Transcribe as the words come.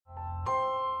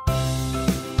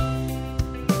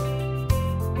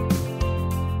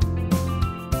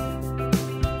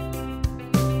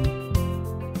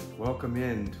Welcome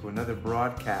in to another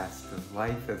broadcast of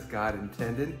Life as God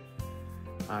Intended.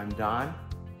 I'm Don.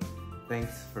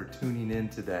 Thanks for tuning in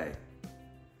today.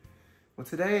 Well,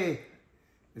 today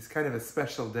is kind of a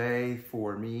special day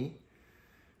for me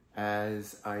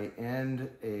as I end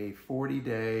a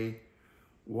 40-day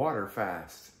water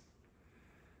fast.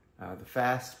 The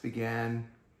fast began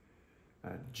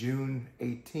June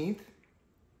 18th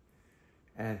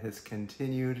and has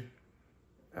continued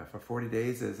for 40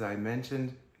 days, as I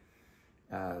mentioned.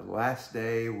 Last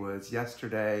day was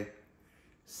yesterday,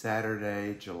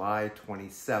 Saturday, July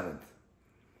 27th.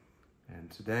 And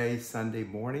today, Sunday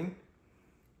morning,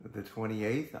 the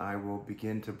 28th, I will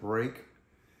begin to break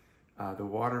the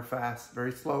water fast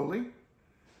very slowly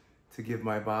to give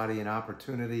my body an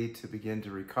opportunity to begin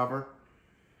to recover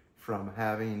from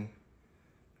having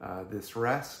this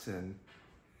rest and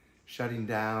shutting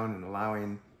down and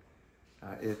allowing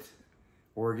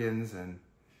organs and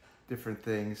different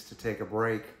things to take a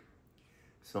break.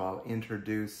 So I'll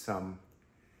introduce some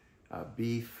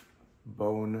beef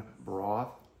bone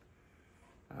broth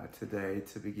today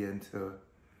to begin to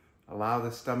allow the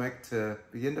stomach to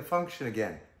begin to function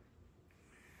again.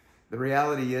 The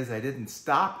reality is I didn't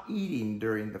stop eating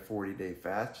during the 40-day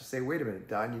fast. You say, wait a minute,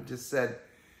 Don, you just said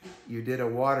you did a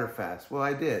water fast. Well,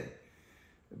 I did.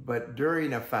 But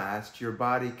during a fast, your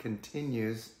body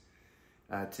continues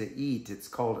to eat. It's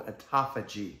called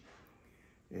autophagy.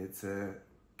 It's a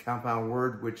compound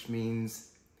word which means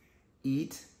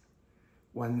eat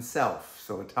oneself.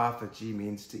 So autophagy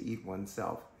means to eat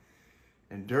oneself.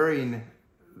 And during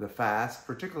the fast,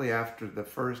 particularly after the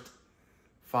first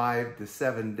 5 to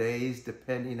 7 days,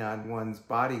 depending on one's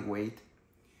body weight,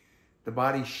 the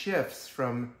body shifts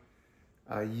from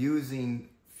using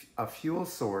a fuel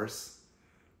source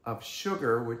of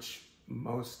sugar, which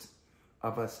most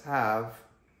of us have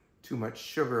too much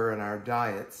sugar in our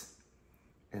diets,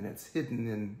 and it's hidden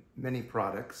in many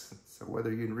products. So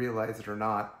whether you realize it or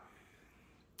not,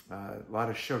 a lot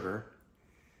of sugar.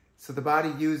 So the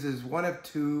body uses one of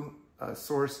two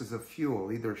sources of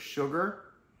fuel, either sugar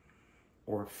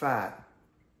or fat.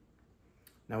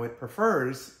 Now it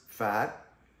prefers fat,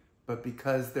 but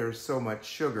because there's so much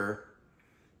sugar,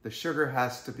 the sugar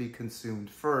has to be consumed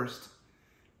first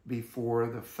before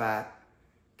the fat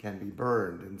can be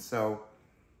burned. And so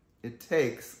it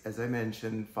takes, as I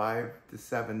mentioned, 5 to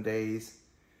 7 days,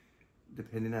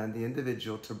 depending on the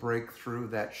individual, to break through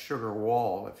that sugar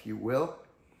wall, if you will.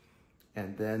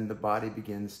 And then the body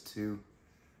begins to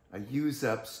use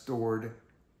up stored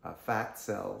fat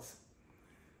cells.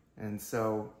 And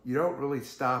so you don't really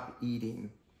stop eating.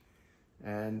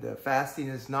 And fasting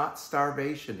is not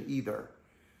starvation either.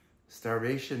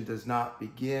 Starvation does not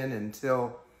begin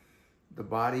until the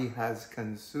body has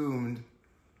consumed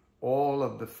all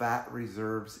of the fat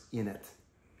reserves in it.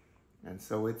 And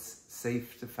so it's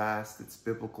safe to fast. It's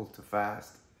biblical to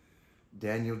fast.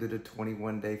 Daniel did a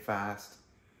 21-day fast.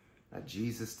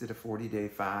 Jesus did a 40-day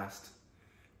fast.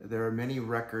 There are many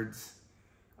records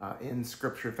in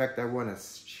Scripture. In fact, I want to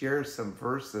share some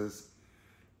verses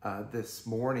this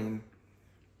morning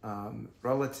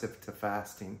relative to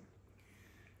fasting.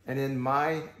 And in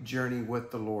my journey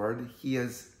with the Lord, He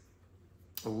has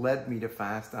led me to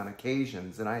fast on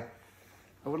occasions. And I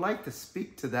would like to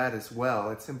speak to that as well.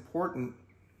 It's important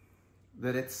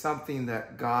that it's something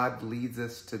that God leads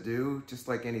us to do, just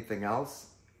like anything else.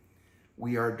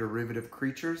 We are derivative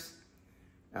creatures.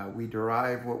 We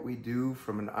derive what we do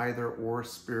from an either-or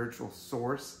spiritual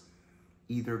source,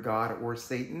 either God or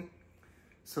Satan.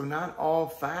 So not all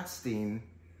fasting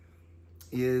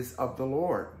is of the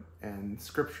Lord. And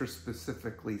Scripture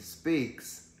specifically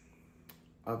speaks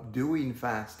of doing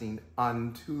fasting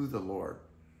unto the Lord.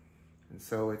 And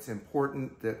so it's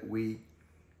important that we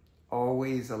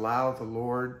always allow the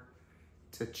Lord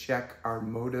to check our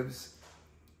motives.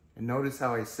 And notice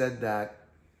how I said that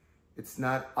it's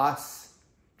not us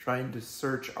trying to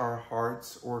search our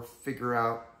hearts or figure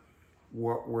out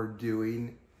what we're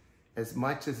doing as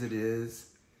much as it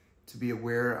is to be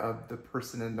aware of the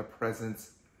person and the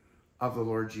presence of the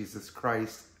Lord Jesus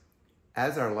Christ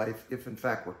as our life, if in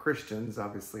fact we're Christians.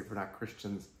 Obviously, if we're not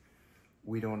Christians,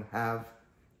 we don't have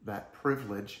that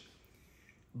privilege.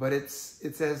 But it's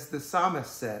as the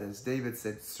psalmist said, as David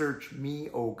said, search me,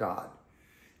 O God,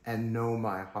 and know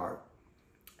my heart,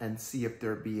 and see if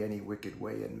there be any wicked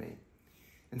way in me.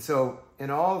 And so in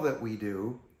all that we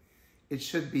do, it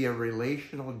should be a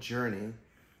relational journey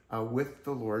with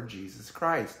the Lord Jesus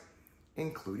Christ,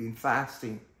 including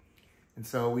fasting. And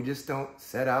so we just don't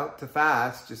set out to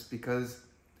fast just because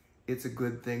it's a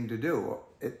good thing to do.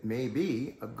 It may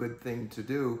be a good thing to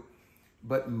do,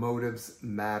 but motives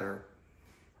matter.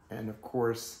 And of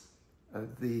course,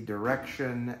 the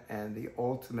direction and the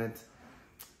ultimate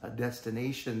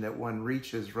destination that one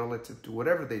reaches relative to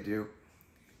whatever they do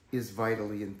is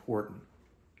vitally important.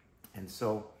 And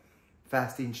so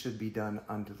fasting should be done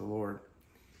unto the Lord.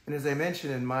 And as I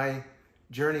mentioned, in my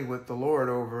journey with the Lord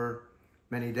over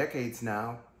many decades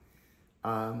now,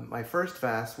 my first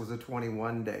fast was a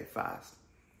 21-day fast,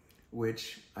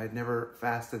 which I'd never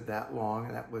fasted that long,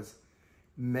 and that was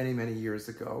many, many years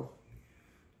ago.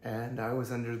 And I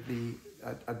was under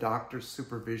a doctor's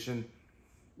supervision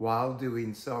while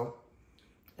doing so.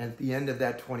 And at the end of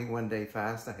that 21-day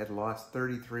fast, I had lost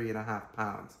 33.5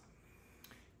 pounds.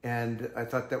 And I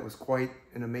thought that was quite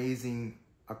an amazing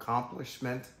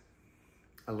accomplishment.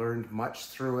 I learned much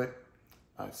through it,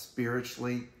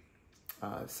 spiritually,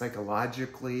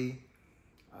 psychologically,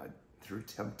 through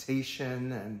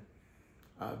temptation and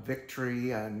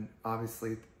victory, and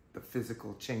obviously the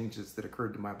physical changes that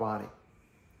occurred to my body.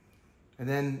 And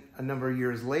then a number of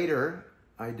years later,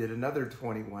 I did another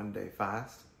 21-day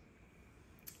fast.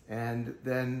 And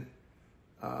then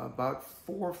about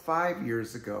 4 or 5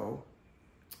 years ago,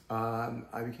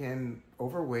 I became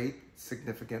overweight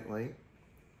significantly,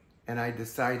 and I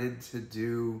decided to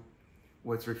do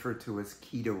what's referred to as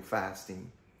keto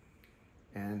fasting.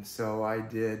 And so I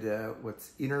did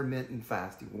what's intermittent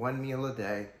fasting, 1 meal a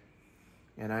day.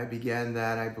 And I began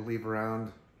that, I believe,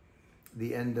 around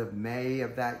the end of May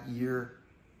of that year,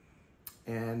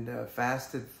 and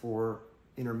fasted for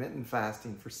intermittent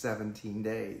fasting for 17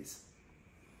 days.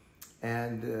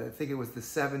 And I think it was the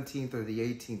 17th or the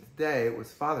 18th day, it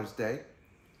was Father's Day.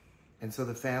 And so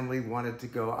the family wanted to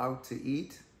go out to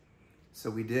eat. So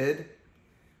we did.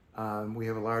 We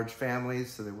have a large family,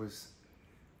 so there was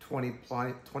 20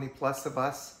 plus of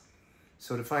us.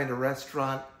 So to find a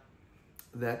restaurant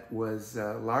that was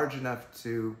large enough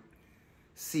to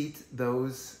seat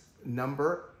those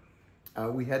number,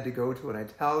 we had to go to an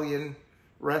Italian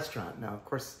restaurant. Now, of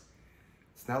course,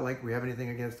 it's not like we have anything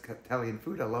against Italian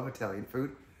food. I love Italian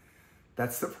food.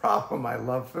 That's the problem. I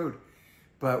love food.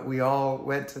 But we all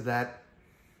went to that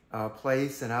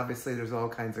place, and obviously there's all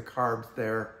kinds of carbs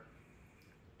there.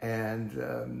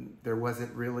 And there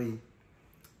wasn't really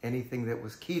anything that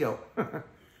was keto.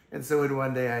 And so in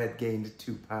one day I had gained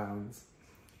 2 pounds.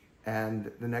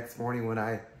 And the next morning when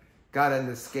I got on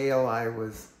the scale, I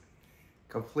was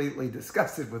completely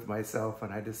disgusted with myself,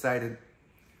 and I decided,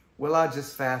 well, I'll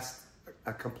just fast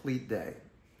a complete day.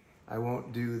 I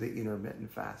won't do the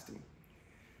intermittent fasting.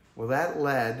 Well, that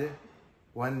led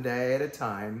one day at a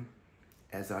time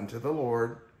as unto the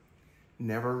Lord,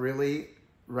 never really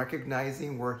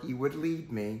recognizing where he would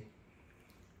lead me.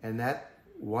 And that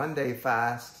 1 day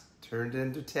fast turned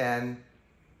into 10,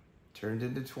 turned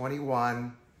into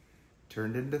 21,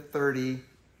 turned into 30.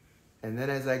 And then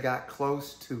as I got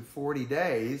close to 40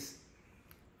 days,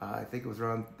 I think it was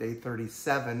around day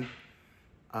 37,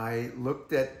 I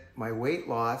looked at my weight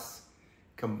loss,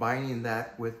 combining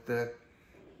that with the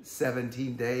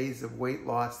 17 days of weight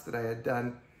loss that I had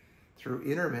done through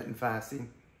intermittent fasting.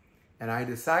 And I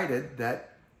decided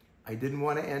that I didn't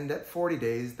want to end at 40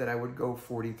 days, that I would go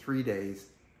 43 days.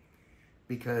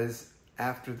 Because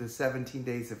after the 17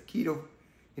 days of keto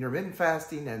intermittent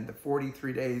fasting and the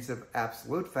 43 days of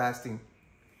absolute fasting,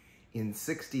 in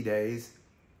 60 days,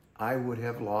 I would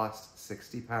have lost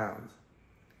 60 pounds.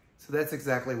 So that's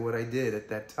exactly what I did at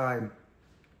that time.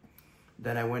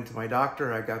 Then I went to my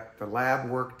doctor, I got the lab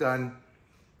work done,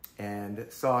 and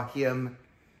saw him,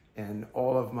 and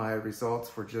all of my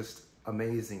results were just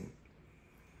amazing.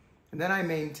 And then I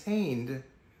maintained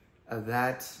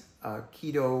that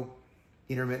keto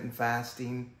intermittent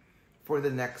fasting for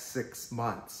the next 6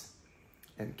 months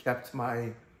and kept my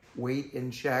weight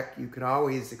in check. You can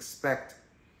always expect,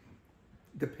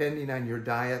 depending on your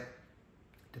diet,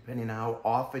 depending on how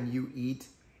often you eat,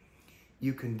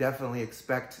 you can definitely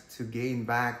expect to gain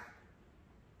back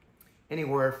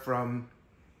anywhere from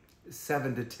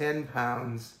 7 to 10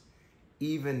 pounds,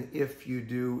 even if you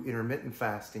do intermittent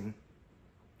fasting.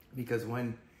 Because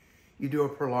when you do a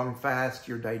prolonged fast,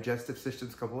 your digestive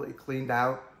system's completely cleaned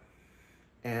out,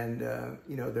 and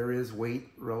there is weight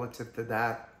relative to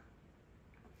that.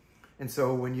 And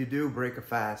so when you do break a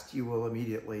fast, you will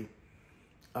immediately,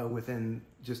 within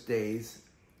just days,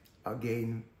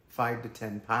 gain 5 to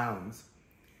 10 pounds.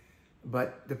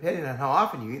 But depending on how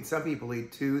often you eat, some people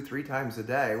eat 2-3 times a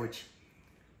day, which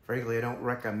frankly I don't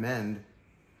recommend,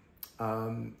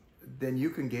 then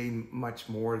you can gain much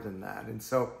more than that. And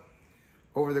so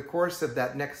over the course of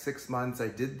that next 6 months, I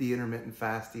did the intermittent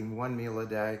fasting, 1 meal a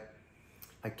day.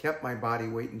 I kept my body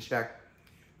weight in check.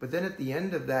 But then at the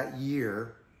end of that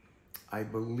year, I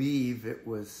believe it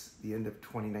was the end of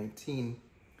 2019,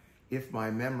 if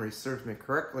my memory serves me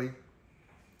correctly,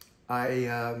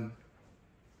 I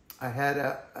had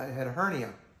a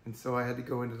hernia, and so I had to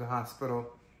go into the hospital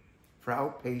for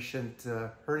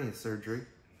outpatient hernia surgery.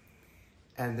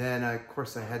 And then, of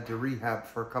course, I had to rehab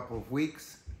for a couple of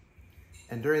weeks.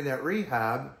 And during that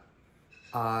rehab,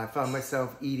 I found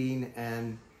myself eating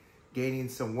and gaining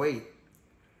some weight.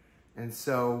 And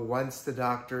so once the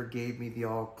doctor gave me the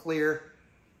all clear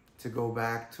to go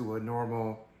back to a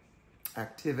normal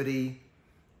activity,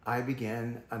 I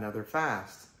began another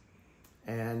fast.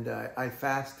 And I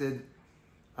fasted,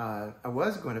 I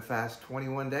was going to fast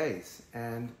 21 days.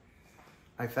 And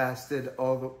I fasted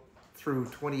through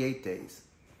 28 days.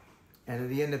 And at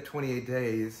the end of 28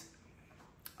 days,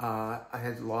 I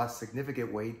had lost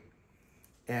significant weight.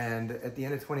 And at the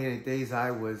end of 28 days,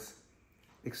 I was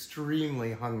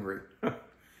extremely hungry.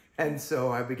 And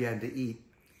so I began to eat.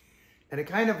 And I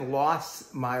kind of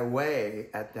lost my way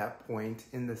at that point,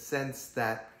 in the sense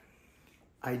that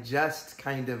I just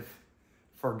kind of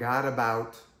forgot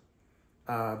about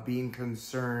being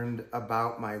concerned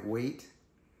about my weight,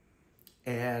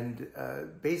 and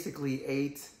basically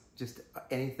ate just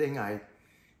anything. I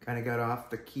kind of got off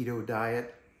the keto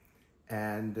diet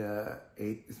and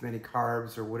ate as many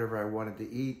carbs or whatever I wanted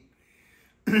to eat.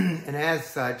 And as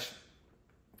such,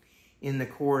 in the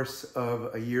course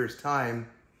of a year's time,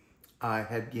 I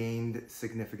had gained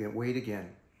significant weight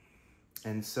again.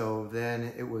 And so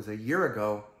then it was a year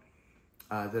ago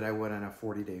that I went on a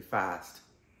 40-day fast,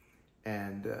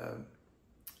 and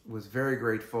was very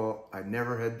grateful. I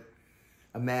never had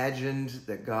imagined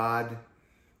that God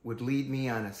would lead me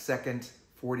on a second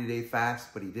 40-day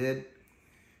fast, but he did.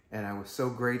 And I was so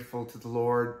grateful to the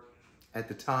Lord. At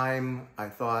the time, I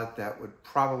thought that would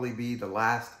probably be the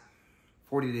last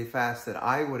 40-day fast that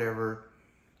I would ever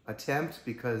attempt,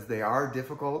 because they are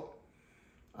difficult.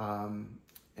 And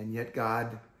yet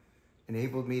God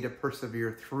enabled me to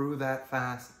persevere through that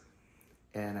fast,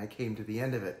 and I came to the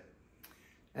end of it.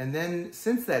 And then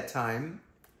since that time,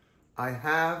 I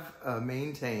have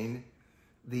maintained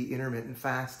the intermittent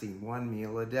fasting, 1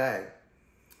 meal a day.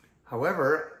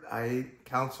 However, I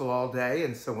counsel all day,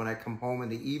 and so when I come home in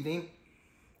the evening,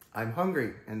 I'm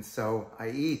hungry, and so I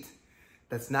eat.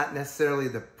 That's not necessarily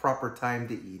the proper time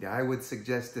to eat. I would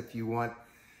suggest, if you want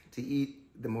to eat,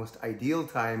 the most ideal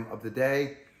time of the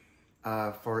day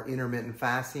for intermittent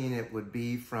fasting, it would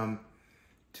be from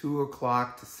 2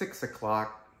 o'clock to 6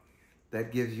 o'clock.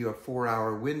 That gives you a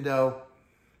 4-hour window,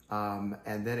 and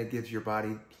then it gives your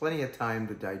body plenty of time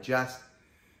to digest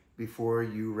before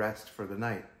you rest for the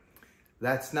night.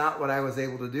 That's not what I was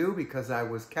able to do, because I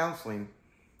was counseling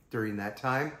during that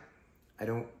time. I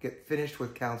don't get finished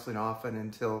with counseling often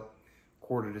until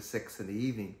 5:45 in the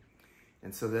evening.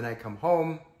 And so then I come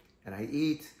home and I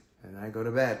eat and then I go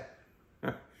to bed.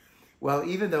 Well,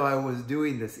 even though I was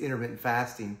doing this intermittent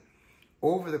fasting,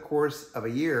 over the course of a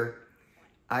year,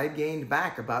 I gained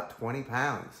back about 20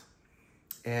 pounds.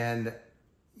 And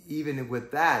even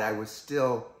with that, I was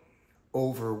still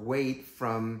overweight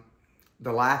from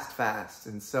the last fast.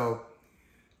 And so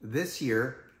this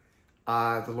year,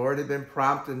 the Lord had been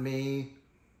prompting me,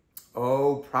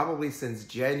 probably since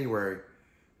January,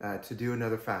 to do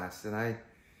another fast. And I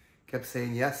kept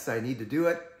saying, yes, I need to do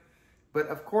it. But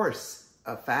of course,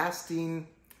 fasting,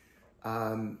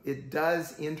 it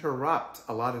does interrupt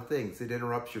a lot of things. It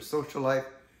interrupts your social life,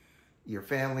 your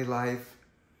family life.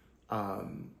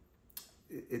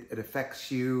 It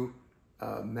affects you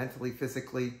mentally,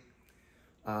 physically.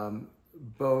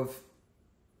 Both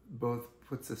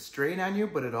puts a strain on you,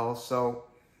 but it also,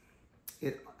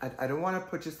 I don't want to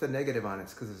put just the negative on it,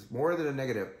 because it's more than a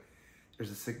negative.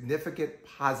 There's a significant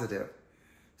positive.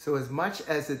 So as much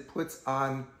as it puts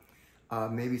on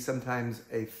maybe sometimes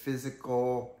a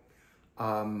physical,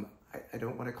 I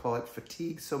don't want to call it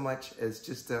fatigue so much as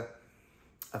just a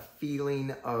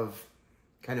feeling of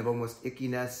kind of almost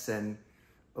ickiness and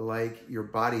like your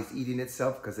body's eating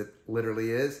itself, because it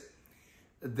literally is.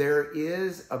 There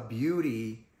is a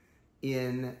beauty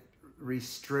in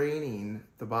restraining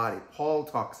the body. Paul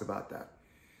talks about that,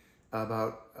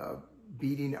 about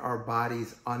beating our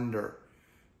bodies under.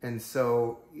 And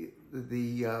so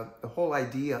the whole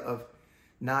idea of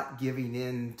not giving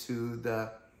in to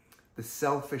the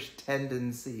selfish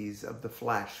tendencies of the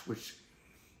flesh, which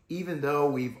even though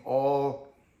we've all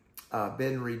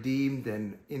been redeemed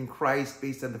and in Christ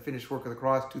based on the finished work of the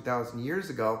cross 2,000 years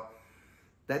ago,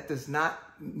 that does not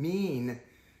mean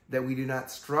that we do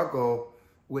not struggle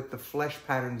with the flesh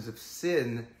patterns of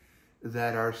sin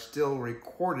that are still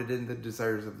recorded in the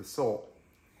desires of the soul.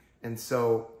 And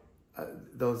so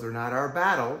those are not our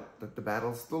battle, but the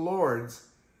battle's the Lord's.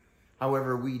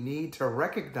 However, we need to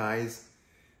recognize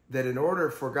that in order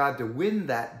for God to win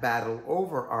that battle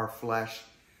over our flesh,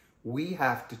 we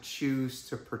have to choose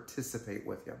to participate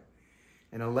with him.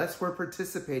 And unless we're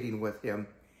participating with him,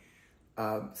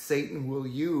 Satan will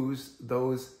use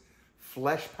those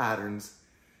flesh patterns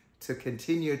to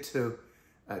continue to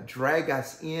drag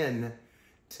us in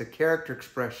to character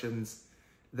expressions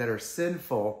that are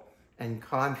sinful and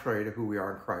contrary to who we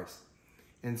are in Christ.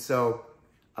 And so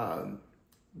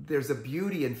there's a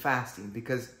beauty in fasting,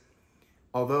 because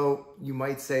although you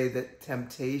might say that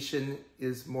temptation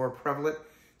is more prevalent,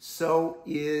 so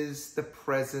is the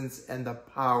presence and the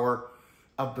power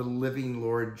of the living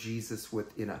Lord Jesus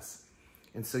within us.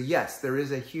 And so, yes, there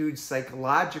is a huge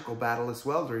psychological battle as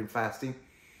well during fasting,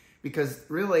 because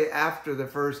really after the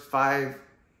first 5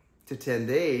 to 10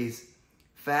 days,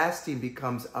 fasting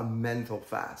becomes a mental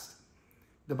fast.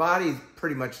 The body's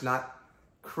pretty much not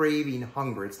craving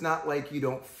hunger. It's not like you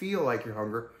don't feel like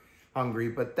you're hungry,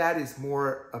 but that is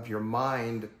more of your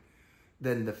mind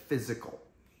than the physical.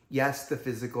 Yes, the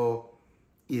physical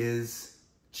is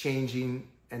changing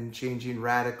and changing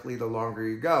radically the longer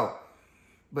you go,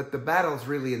 but the battle's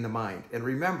really in the mind. And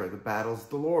remember, the battle's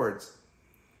the Lord's.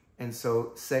 And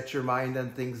so set your mind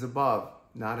on things above,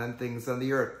 not on things on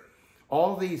the earth.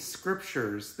 All these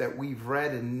scriptures that we've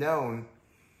read and known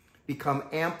become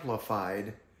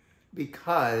amplified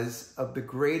because of the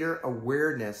greater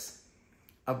awareness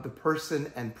of the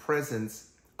person and presence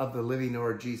of the living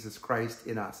Lord Jesus Christ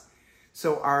in us.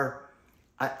 So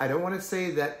I don't want to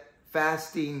say that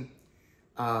fasting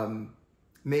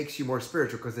makes you more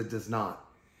spiritual, because it does not.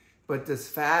 But does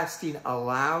fasting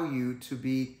allow you to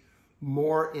be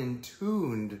more in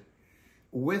tune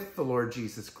with the Lord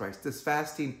Jesus Christ? Does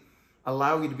fasting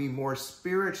allow you to be more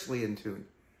spiritually in tune?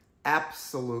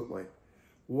 Absolutely.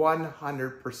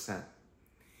 100%.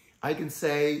 I can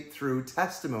say through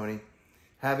testimony,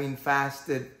 having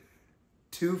fasted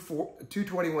two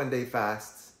 21-day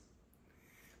fasts,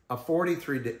 a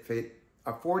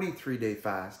 43-day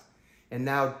fast, and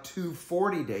now 2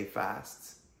 40-day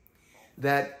fasts,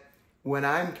 that when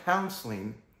I'm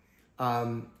counseling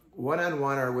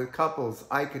one-on-one or with couples,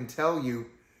 I can tell you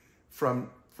from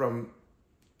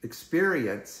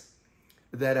experience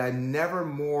that I'm never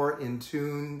more in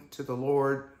tune to the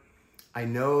Lord. I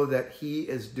know that he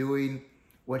is doing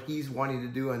what he's wanting to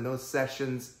do in those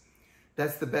sessions.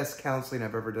 That's the best counseling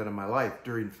I've ever done in my life,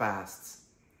 during fasts.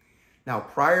 Now,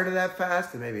 prior to that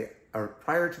fast, or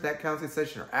prior to that counseling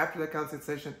session, or after that counseling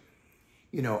session,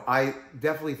 I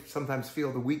definitely sometimes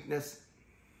feel the weakness,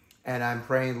 and I'm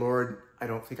praying, Lord, I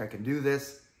don't think I can do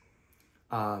this.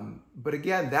 But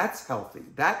again, that's healthy.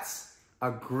 That's a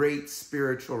great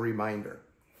spiritual reminder.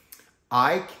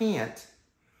 I can't,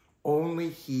 only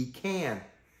he can.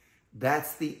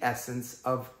 That's the essence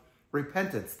of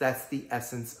repentance. That's the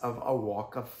essence of a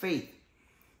walk of faith.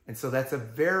 And so that's a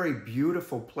very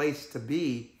beautiful place to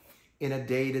be in a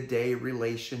day-to-day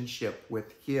relationship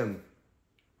with him.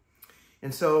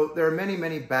 And so there are many,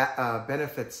 many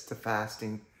benefits to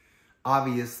fasting.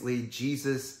 Obviously,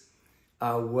 Jesus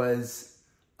was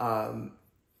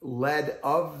led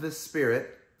of the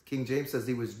Spirit. King James says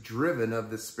he was driven of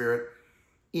the Spirit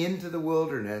into the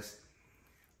wilderness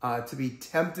to be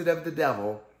tempted of the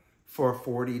devil for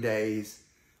 40 days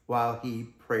while he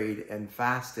prayed and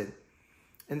fasted.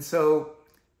 And so,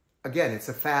 again, it's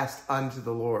a fast unto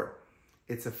the Lord.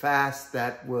 It's a fast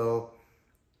that will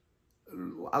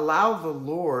allow the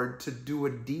Lord to do a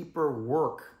deeper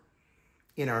work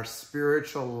in our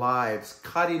spiritual lives,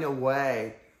 cutting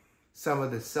away some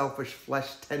of the selfish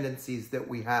flesh tendencies that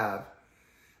we have.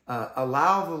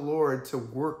 Allow the Lord to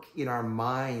work in our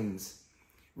minds,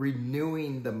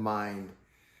 renewing the mind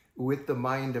with the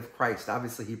mind of Christ.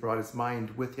 Obviously, he brought his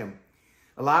mind with him.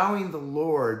 Allowing the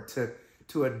Lord to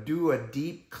do a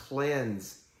deep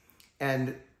cleanse.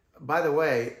 And by the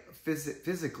way,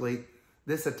 physically,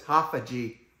 this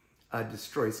autophagy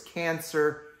destroys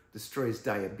cancer, destroys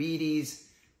diabetes,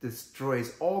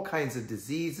 destroys all kinds of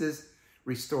diseases,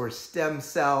 restores stem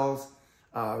cells,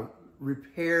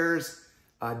 repairs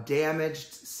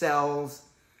damaged cells,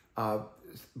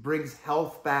 brings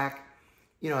health back.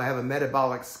 I have a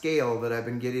metabolic scale that I've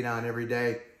been getting on every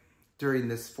day during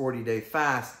this 40-day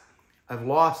fast. I've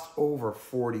lost over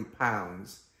 40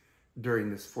 pounds during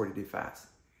this 40-day fast.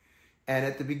 And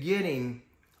at the beginning,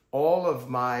 all of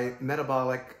my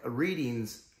metabolic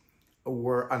readings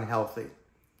were unhealthy.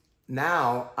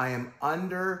 Now I am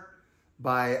under,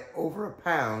 by over a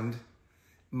pound,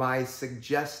 my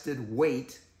suggested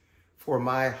weight for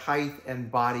my height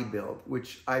and body build,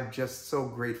 which I'm just so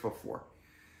grateful for.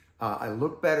 I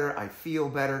look better, I feel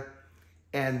better,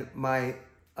 and my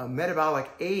metabolic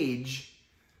age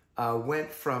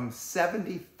went from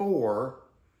 74,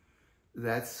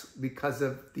 that's because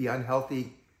of the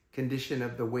unhealthy condition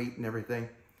of the weight and everything.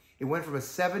 It went from a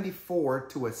 74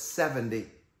 to a 70.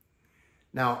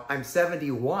 Now, I'm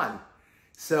 71.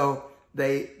 So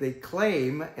they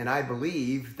claim, and I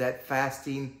believe, that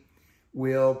fasting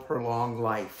will prolong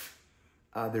life.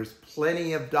 There's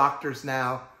plenty of doctors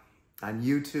now on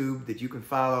YouTube that you can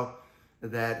follow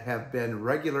that have been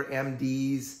regular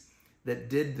MDs that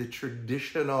did the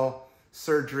traditional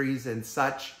surgeries and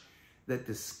such, that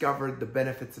discovered the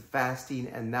benefits of fasting,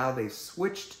 and now they've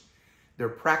switched their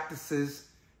practices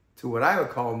to what I would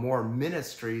call more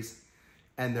ministries,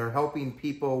 and they're helping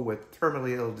people with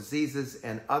terminally ill diseases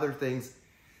and other things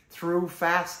through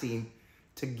fasting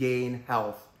to gain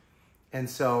health. And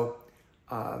so,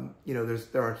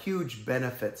 there are huge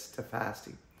benefits to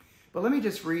fasting. But let me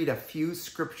just read a few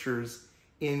scriptures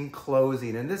in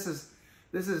closing. And this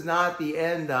is not the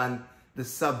end on the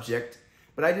subject,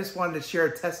 but I just wanted to share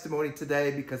a testimony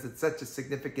today because it's such a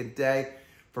significant day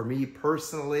for me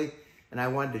personally, and I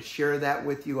wanted to share that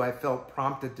with you. I felt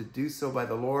prompted to do so by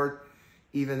the Lord,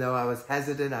 even though I was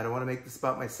hesitant. I don't want to make this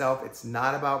about myself. It's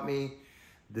not about me.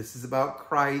 This is about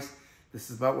Christ. This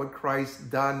is about what Christ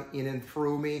done in and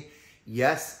through me.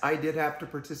 Yes, I did have to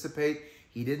participate.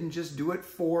 He didn't just do it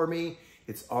for me.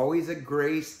 It's always a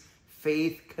grace,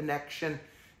 faith connection.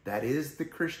 That is the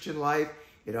Christian life.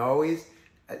 It always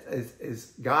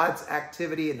is God's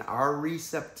activity and our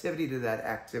receptivity to that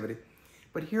activity.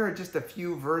 But here are just a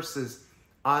few verses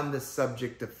on the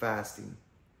subject of fasting.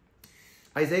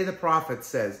 Isaiah the prophet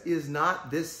says, "Is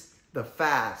not this the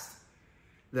fast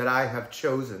that I have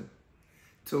chosen?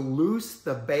 To loose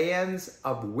the bands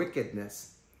of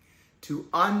wickedness, to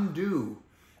undo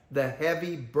the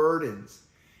heavy burdens,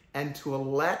 and to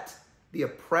let the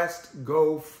oppressed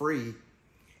go free,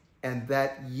 and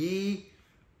that ye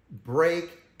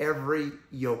break every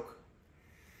yoke."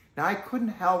 Now, I couldn't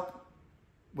help,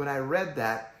 when I read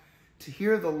that, to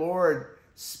hear the Lord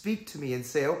speak to me and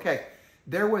say, okay,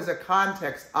 there was a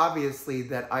context, obviously,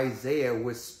 that Isaiah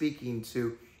was speaking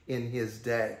to in his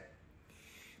day.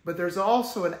 But there's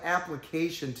also an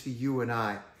application to you and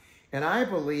I. And I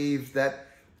believe that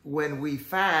when we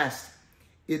fast,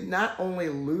 it not only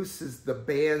looses the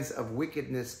bands of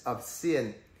wickedness of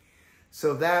sin,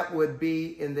 so that would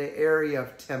be in the area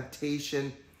of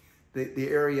temptation, the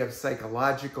area of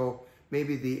psychological,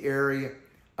 maybe the area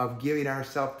of giving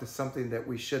ourselves to something that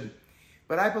we shouldn't.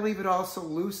 But I believe it also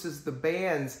looses the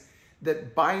bands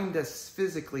that bind us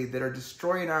physically, that are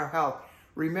destroying our health.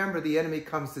 Remember, the enemy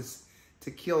comes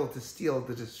to kill, to steal,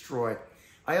 to destroy.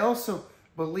 I also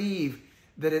believe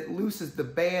that it looses the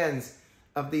bands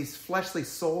of these fleshly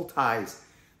soul ties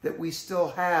that we still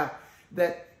have,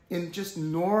 that in just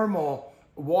normal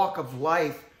walk of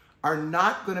life are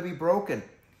not going to be broken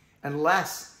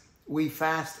unless we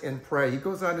fast and pray. He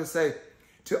goes on to say,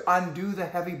 to undo the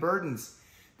heavy burdens.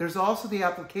 There's also the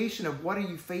application of what are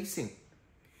you facing?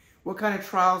 What kind of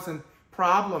trials and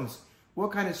problems?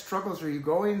 What kind of struggles are you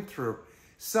going through?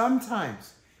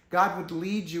 Sometimes God would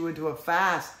lead you into a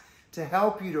fast to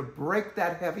help you to break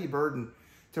that heavy burden,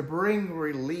 to bring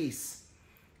release,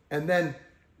 and then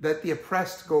that the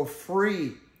oppressed go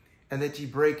free, and that you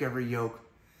break every yoke.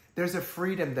 There's a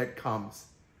freedom that comes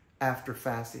after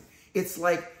fasting. It's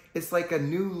like a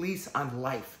new lease on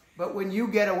life. But when you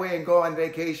get away and go on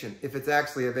vacation, if it's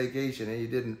actually a vacation and you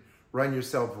didn't run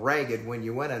yourself ragged when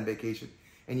you went on vacation,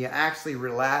 and you actually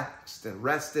relaxed and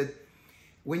rested,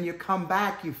 when you come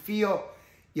back, you feel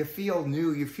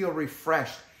new, you feel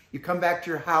refreshed. You come back to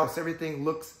your house, everything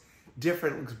looks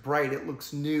different, it looks bright, it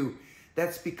looks new.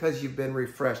 That's because you've been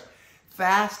refreshed.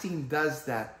 Fasting does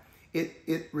that.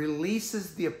 It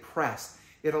releases the oppressed.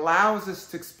 It allows us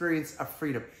to experience a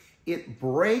freedom. It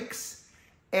breaks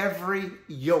every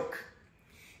yoke.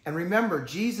 And remember,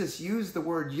 Jesus used the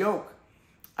word yoke.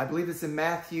 I believe it's in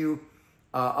Matthew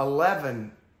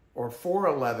 11 or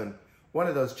 4:11, one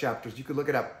of those chapters. You could look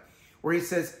it up, where he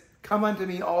says, "Come unto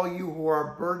me, all you who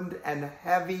are burdened and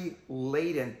heavy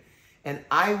laden, and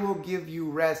I will give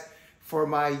you rest. For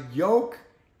my yoke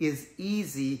is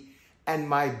easy and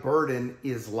my burden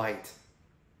is light."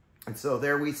 And so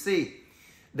there we see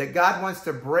that God wants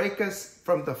to break us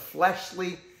from the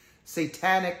fleshly,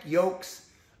 satanic yokes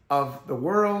of the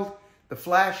world, the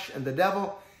flesh, and the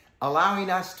devil, allowing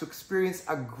us to experience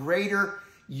a greater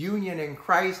union in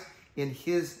Christ in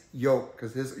his yoke,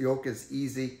 because his yoke is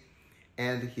easy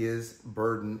and his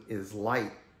burden is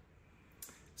light.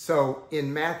 So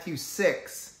in Matthew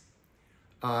 6,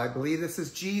 I believe this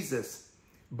is Jesus,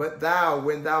 "But thou,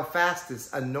 when thou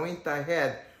fastest, anoint thy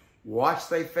head, wash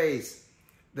thy face,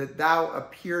 that thou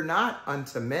appear not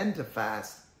unto men to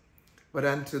fast, but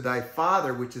unto thy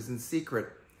Father which is in secret.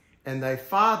 And thy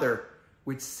Father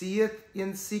which seeth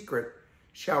in secret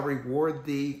shall reward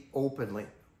thee openly.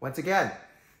 Once again,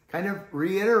 kind of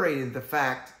reiterating the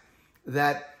fact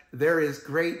that there is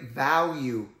great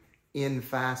value in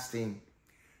fasting.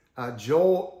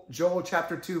 Joel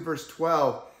chapter 2, verse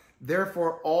 12,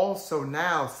 therefore also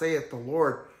now, saith the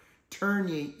Lord, turn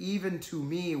ye even to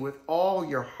me with all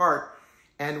your heart,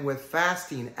 and with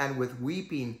fasting, and with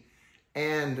weeping,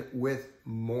 and with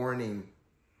mourning.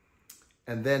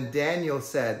 And then Daniel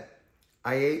said,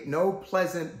 I ate no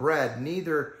pleasant bread,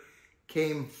 neither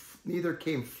came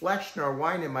flesh nor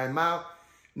wine in my mouth,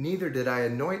 neither did I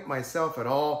anoint myself at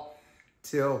all,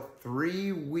 till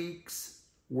 3 weeks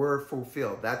were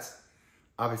fulfilled. That's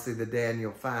obviously the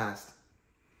Daniel fast.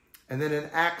 And then in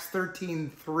Acts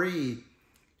 13:3,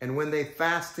 and when they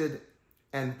fasted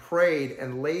and prayed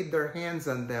and laid their hands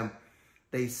on them,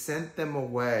 they sent them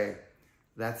away.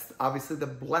 That's obviously the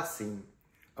blessing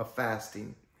of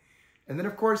fasting. And then,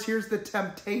 of course, here's the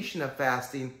temptation of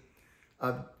fasting.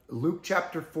 Luke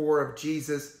chapter 4 of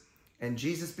Jesus, and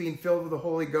Jesus being filled with the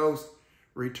Holy Ghost,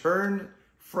 returned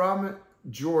from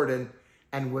Jordan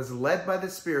and was led by the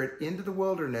Spirit into the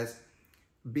wilderness,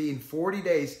 being 40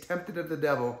 days tempted of the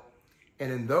devil.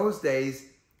 And in those days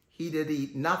he did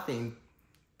eat nothing,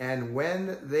 and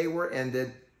when they were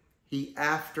ended, he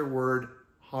afterward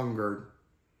hungered.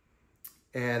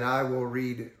 And I will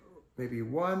read maybe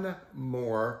one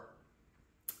more,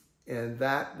 and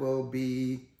that will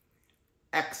be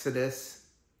Exodus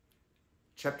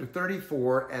chapter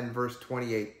 34 and verse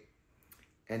 28.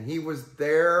 And he was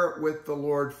there with the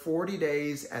Lord 40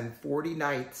 days and 40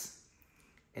 nights,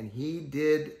 and he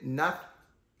did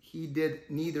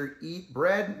neither eat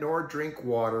bread nor drink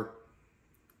water.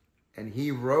 And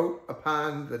he wrote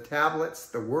upon the tablets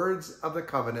the words of the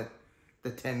covenant,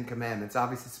 the 10 Commandments.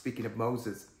 Obviously speaking of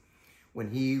Moses, when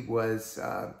he was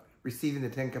receiving the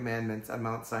 10 Commandments on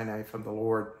Mount Sinai from the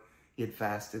Lord, he had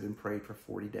fasted and prayed for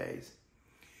 40 days.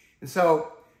 And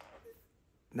so,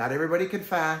 not everybody can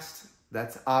fast.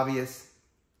 That's obvious.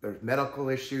 There's medical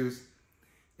issues.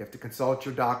 You have to consult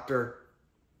your doctor.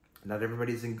 Not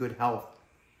everybody's in good health.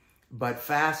 But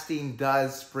fasting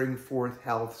does bring forth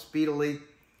health speedily.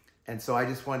 And so I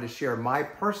just wanted to share my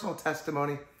personal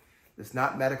testimony. It's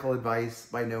not medical advice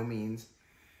by no means.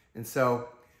 And so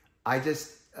I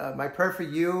just, my prayer for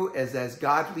you is, as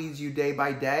God leads you day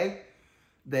by day,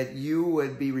 that you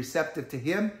would be receptive to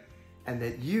him and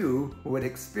that you would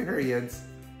experience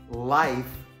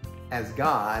life as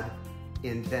God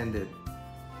intended.